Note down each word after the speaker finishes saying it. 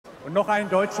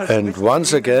And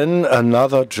once again,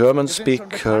 another German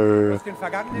speaker.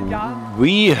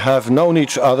 We have known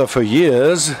each other for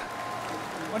years.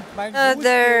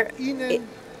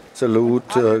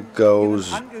 Salute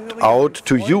goes out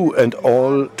to you and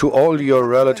to all your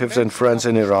relatives and friends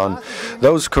in Iran.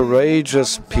 Those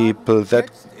courageous people that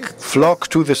flock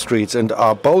to the streets and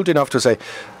are bold enough to say,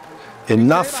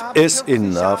 enough is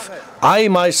enough. I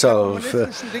myself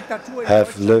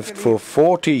have lived for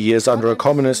 40 years under a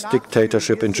communist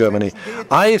dictatorship in Germany.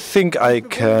 I think I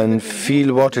can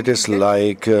feel what it is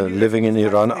like living in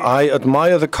Iran. I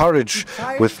admire the courage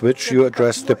with which you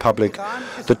address the public.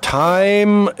 The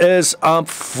time is up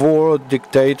for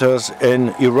dictators in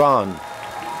Iran.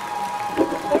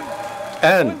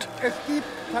 And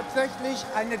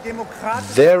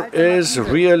there is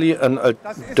really a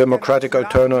democratic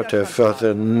alternative.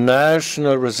 The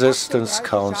National Resistance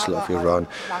Council of Iran.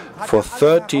 For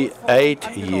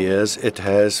 38 years it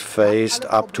has faced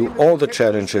up to all the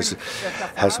challenges,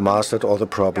 has mastered all the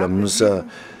problems.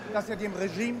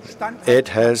 It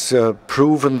has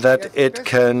proven that it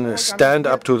can stand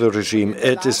up to the regime.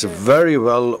 It is very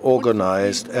well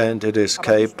organized and it is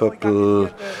capable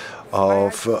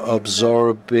of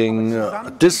absorbing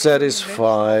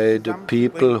dissatisfied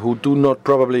people who do not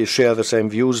probably share the same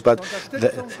views, but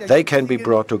they can be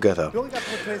brought together.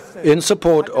 In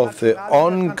support of the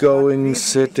ongoing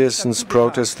citizens'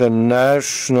 protest, the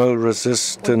National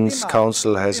Resistance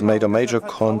Council has made a major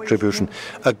contribution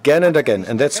again and again,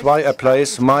 and that's why I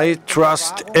place my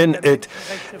trust in it.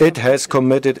 It has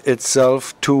committed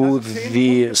itself to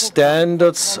the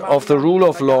standards of the rule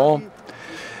of law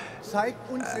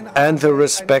and the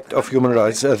respect of human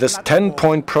rights. This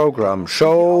 10-point program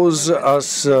shows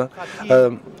us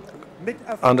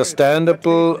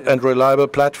understandable and reliable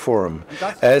platform,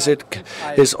 as it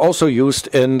is also used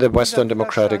in the Western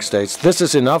democratic states. This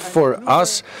is enough for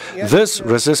us. This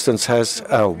resistance has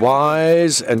a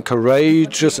wise and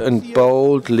courageous and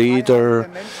bold leader.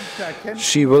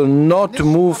 She will not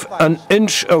move an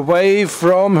inch away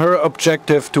from her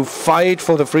objective to fight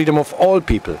for the freedom of all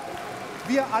people.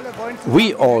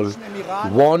 We all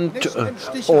want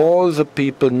all the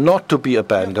people not to be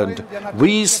abandoned.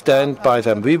 We stand by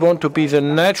them. We want to be the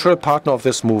natural partner of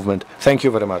this movement. Thank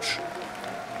you very much.